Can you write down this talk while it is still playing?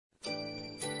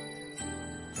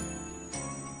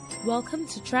Welcome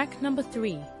to track number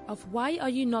 3 of Why Are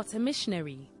You Not a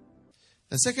Missionary?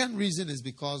 The second reason is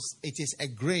because it is a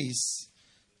grace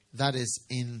that is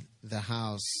in the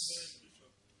house.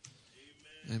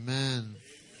 Amen.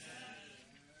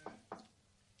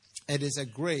 It is a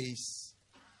grace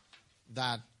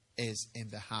that is in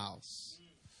the house.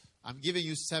 I'm giving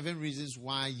you 7 reasons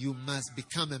why you must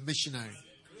become a missionary.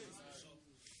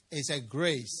 It's a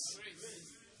grace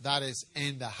that is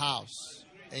in the house.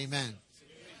 Amen.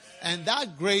 And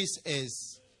that grace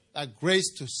is a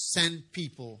grace to send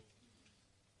people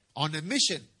on a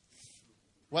mission.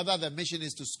 Whether the mission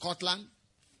is to Scotland,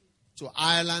 to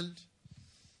Ireland,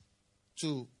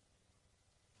 to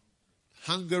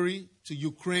Hungary, to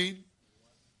Ukraine,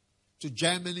 to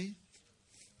Germany,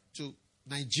 to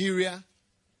Nigeria.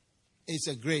 It's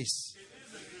a grace.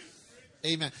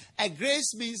 Amen. A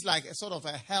grace means like a sort of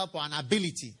a help or an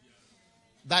ability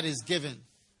that is given.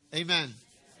 Amen.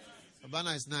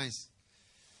 Abana is nice.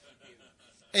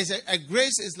 It's a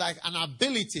grace is like an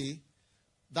ability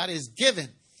that is given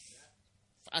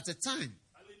at a time.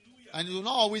 And it will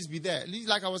not always be there.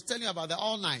 Like I was telling you about the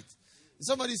all night.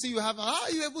 Somebody say you have, how are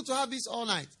you able to have this all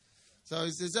night? So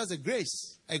it's just a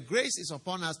grace. A grace is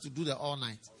upon us to do the all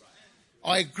night.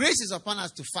 Or a grace is upon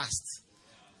us to fast.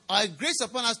 Or a grace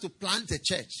upon us to plant a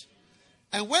church.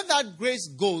 And when that grace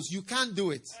goes, you can't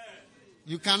do it.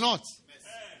 You cannot.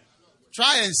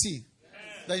 Try and see.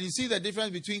 Then you see the difference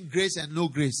between grace and no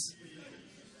grace.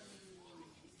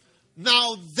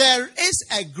 Now, there is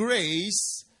a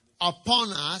grace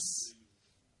upon us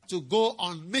to go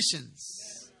on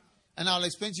missions. And I'll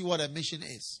explain to you what a mission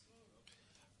is.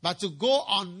 But to go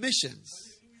on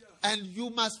missions, and you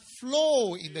must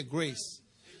flow in the grace.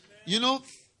 You know,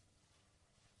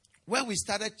 when we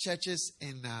started churches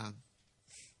in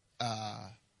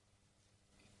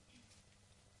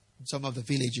some of the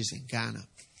villages in Ghana,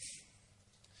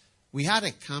 we had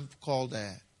a camp called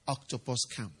the Octopus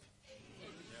Camp.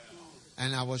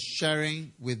 And I was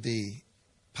sharing with the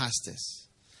pastors.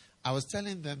 I was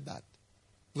telling them that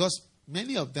because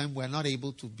many of them were not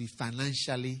able to be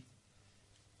financially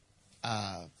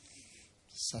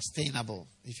sustainable,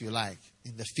 if you like,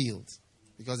 in the field.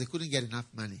 Because they couldn't get enough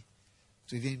money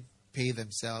to even pay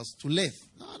themselves to live.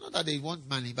 No, not that they want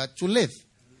money, but to live.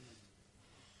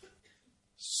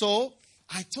 So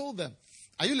I told them,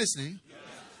 are you listening? Yes.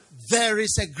 There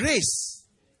is a grace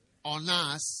on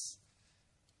us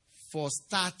for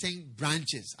starting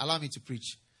branches. Allow me to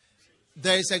preach.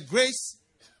 There is a grace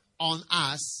on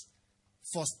us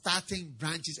for starting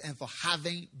branches and for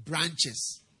having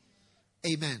branches.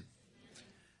 Amen.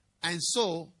 And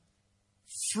so,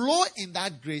 flow in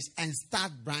that grace and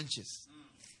start branches.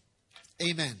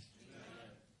 Amen.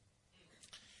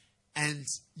 And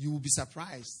you will be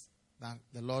surprised that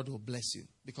the Lord will bless you.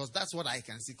 Because that's what I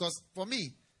can see. Because for me,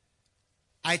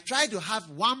 I tried to have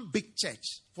one big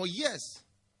church for years.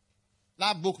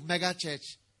 That book, Mega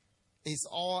Church, is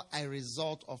all a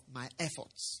result of my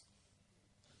efforts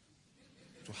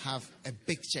to have a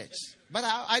big church. But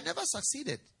I never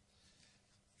succeeded.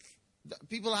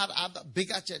 People had other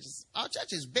bigger churches. Our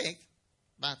church is big,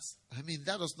 but I mean,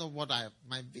 that was not what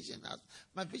my vision.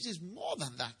 My vision is more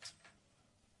than that.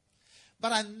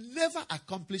 But I never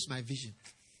accomplished my vision.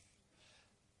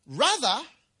 Rather,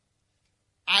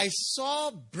 I saw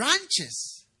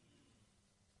branches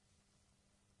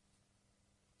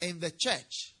in the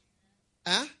church.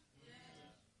 Huh?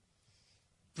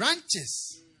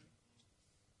 Branches.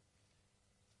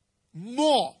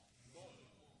 More.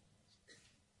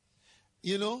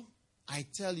 You know, I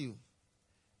tell you.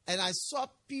 And I saw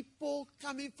people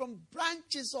coming from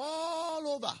branches all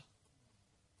over.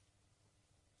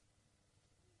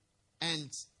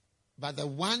 But the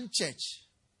one church,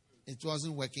 it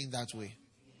wasn't working that way.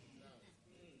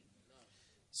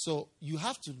 So you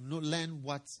have to learn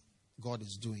what God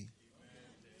is doing.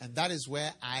 And that is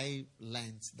where I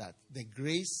learned that the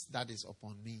grace that is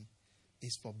upon me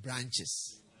is for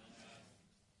branches.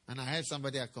 And I heard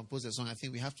somebody had composed a song. I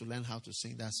think we have to learn how to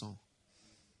sing that song.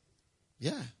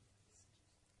 Yeah.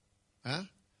 Huh?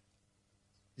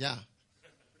 Yeah.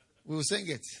 We will sing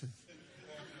it.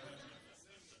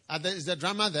 Is the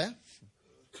drummer there?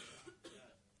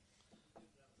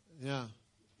 Yeah.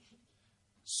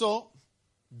 So,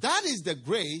 that is the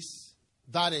grace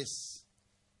that is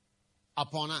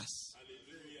upon us.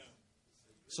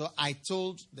 So, I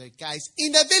told the guys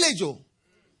in the village,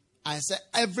 I said,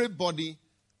 everybody,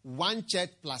 1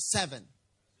 church plus 7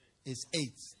 is 8.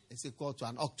 It's equal to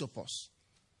an octopus.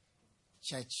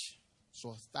 Church.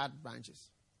 So, start branches.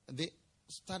 And they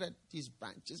started these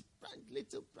branches,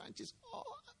 little branches,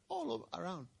 all over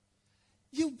around.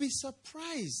 You'll be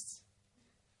surprised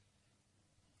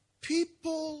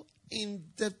people in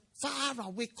the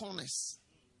faraway corners,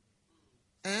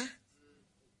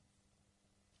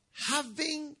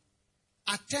 having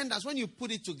attendance, when you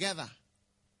put it together,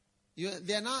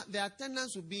 their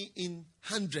attendance will be in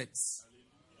hundreds.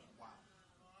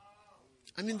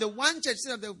 I mean, the one church,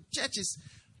 the church is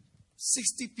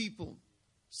 60 people,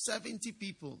 70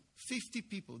 people, 50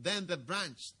 people. Then the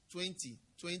branch, 20,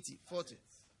 40.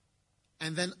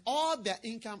 And then all their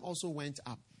income also went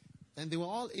up. And they were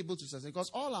all able to sustain. Because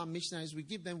all our missionaries, we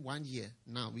give them 1 year.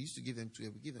 Now, we used to give them 2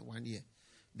 years. We give them 1 year.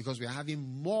 Because we are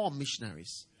having more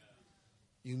missionaries.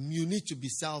 You need to be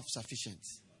self-sufficient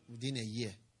within a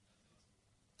year.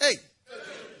 Hey!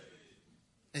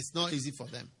 It's not easy for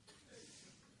them.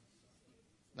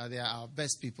 But they are our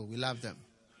best people. We love them.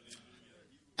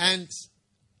 And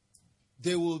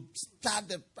they will start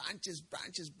the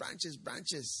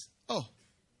branches. Oh.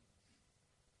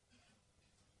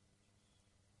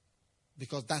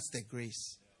 Because that's the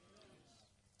grace.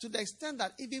 To the extent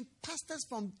that even pastors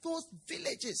from those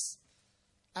villages,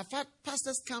 I've had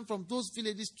pastors come from those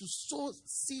villages to sow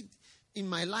seed in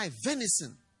my life.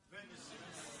 Venison.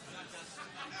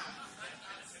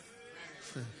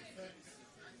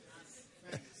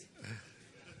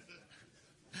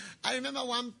 I remember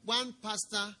one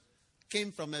pastor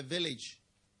came from a village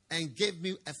and gave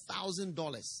me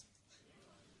 $1,000.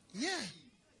 Yeah.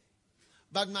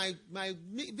 But my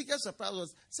biggest surprise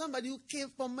was somebody who came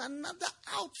from another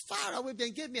out far away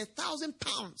and gave me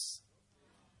 £1,000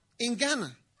 in Ghana.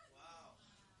 Wow.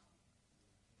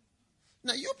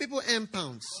 Now you people earn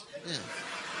pounds.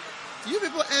 Yeah. You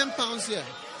people earn pounds here.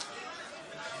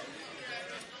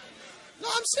 No,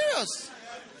 I'm serious.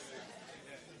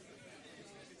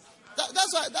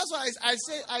 That's why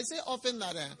I say often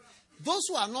that those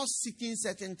who are not seeking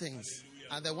certain things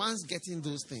are the ones getting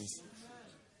those things.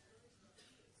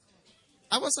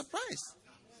 I was surprised.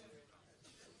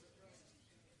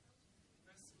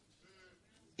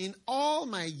 In all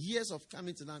my years of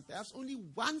coming to land, perhaps only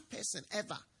one person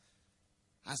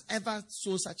has ever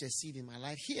sown such a seed in my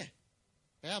life here.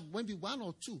 Perhaps maybe one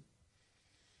or two.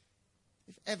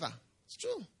 If ever. It's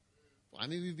true. I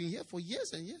mean, we've been here for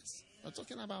years and years. We're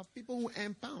talking about people who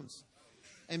earn pounds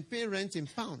and pay rent in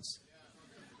pounds.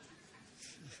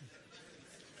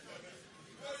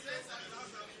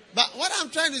 But what I'm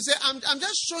trying to say, I'm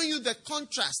just showing you the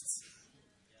contrast.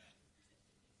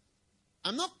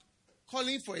 I'm not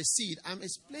calling for a seed. I'm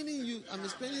explaining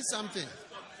something.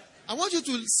 I want you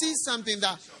to see something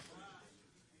that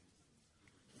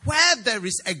where there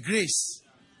is a grace,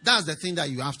 that's the thing that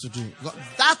you have to do.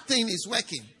 That thing is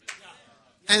working.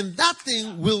 And that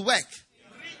thing will work.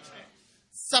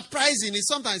 Surprisingly,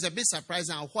 sometimes a bit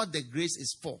surprising what the grace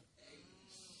is for.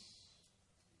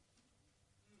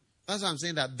 That's why I'm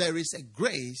saying that there is a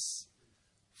grace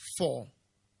for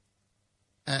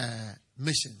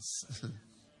missions.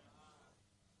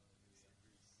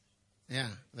 Yeah,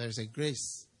 there is a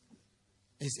grace.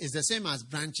 It's the same as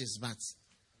branches, but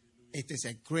it is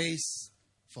a grace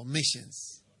for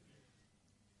missions.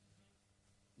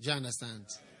 Do you understand?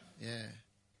 Yeah.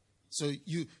 So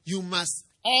you must,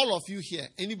 all of you here,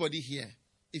 anybody here,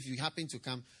 if you happen to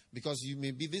come, because this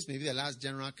may be the last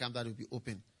general camp that will be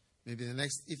open. Maybe the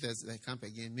next, if there's a camp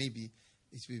again, maybe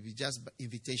it will be just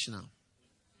invitational.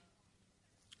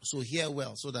 So hear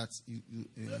well so that you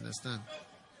understand.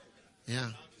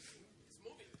 Yeah.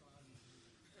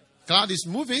 God is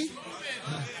moving.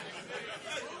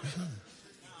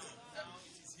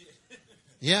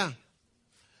 Yeah.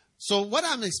 So what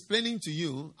I'm explaining to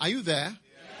you, are you there?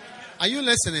 Are you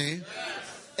listening?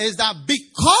 Is that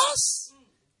because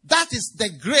that is the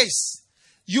grace,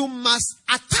 you must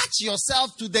attach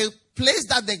yourself to the place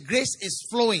that the grace is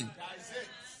flowing.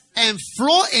 And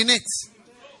flow in it.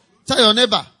 Tell your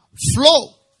neighbor,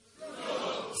 flow.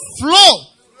 Flow.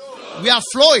 We are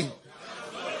flowing.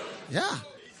 Yeah.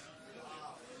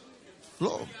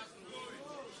 Flow.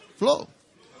 Flow.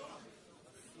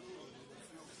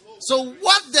 So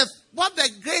what the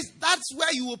grace, that's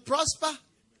where you will prosper.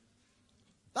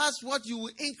 That's what you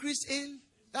will increase in.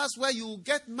 That's where you will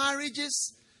get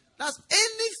marriages. That's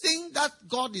anything that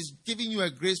God is giving you a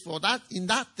grace for. That in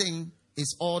that thing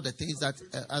is all the things that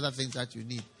other things that you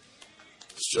need.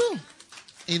 It's true.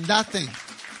 In that thing.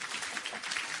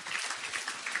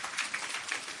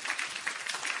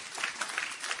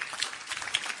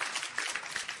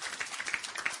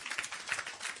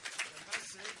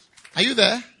 Are you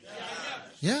there?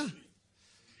 Yeah.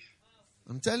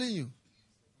 I'm telling you.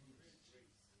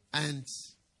 And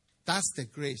that's the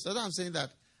grace. So I'm saying that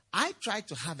I tried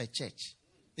to have a church.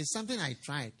 It's something I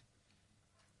tried.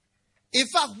 In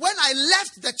fact, when I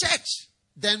left the church,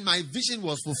 then my vision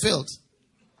was fulfilled.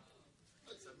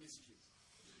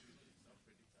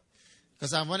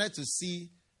 Because I wanted to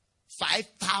see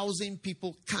 5,000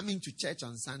 people coming to church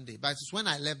on Sunday. But it's when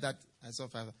I left that, I saw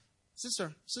 5,000.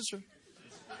 Sister.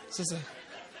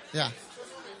 Yeah.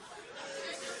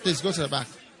 Please go to the back.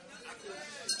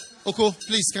 Oko,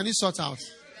 please, can you sort out?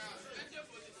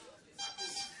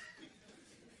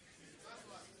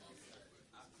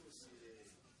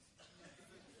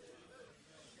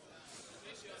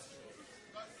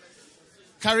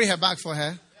 Carry her bag for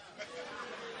her.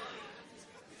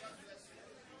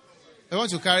 I want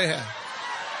to carry her.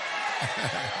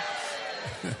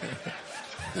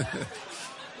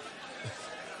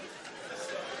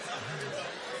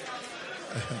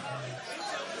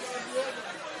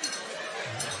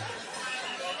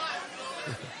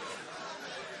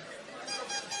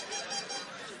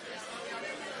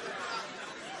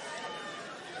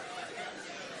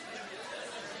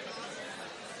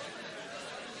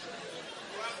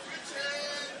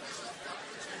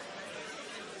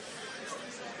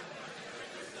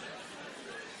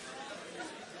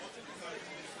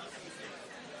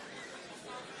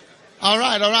 All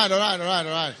right.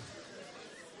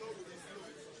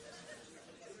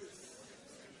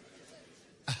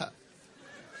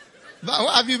 But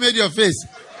what have you made your face?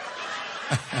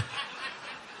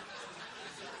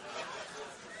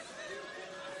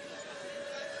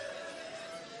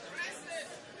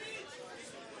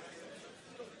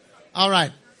 All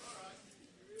right.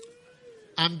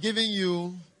 I'm giving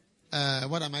you,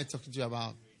 what am I talking to you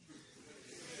about?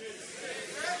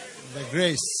 The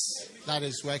grace that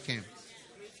is working.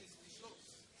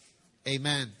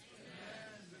 Amen.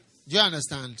 Do you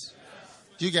understand?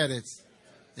 Do you get it?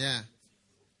 Yeah.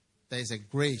 There is a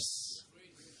grace.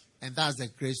 And that's the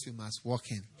grace we must walk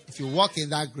in. If you walk in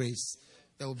that grace,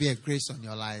 there will be a grace on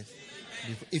your life.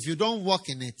 If you don't walk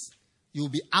in it, you will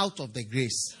be out of the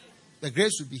grace. The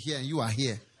grace will be here and you are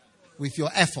here with your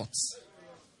efforts.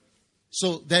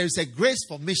 So there is a grace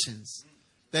for missions.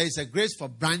 There is a grace for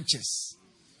branches.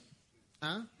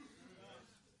 Huh?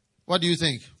 What do you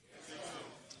think?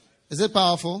 Is it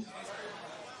powerful?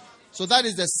 So that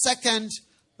is the second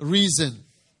reason.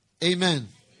 Amen.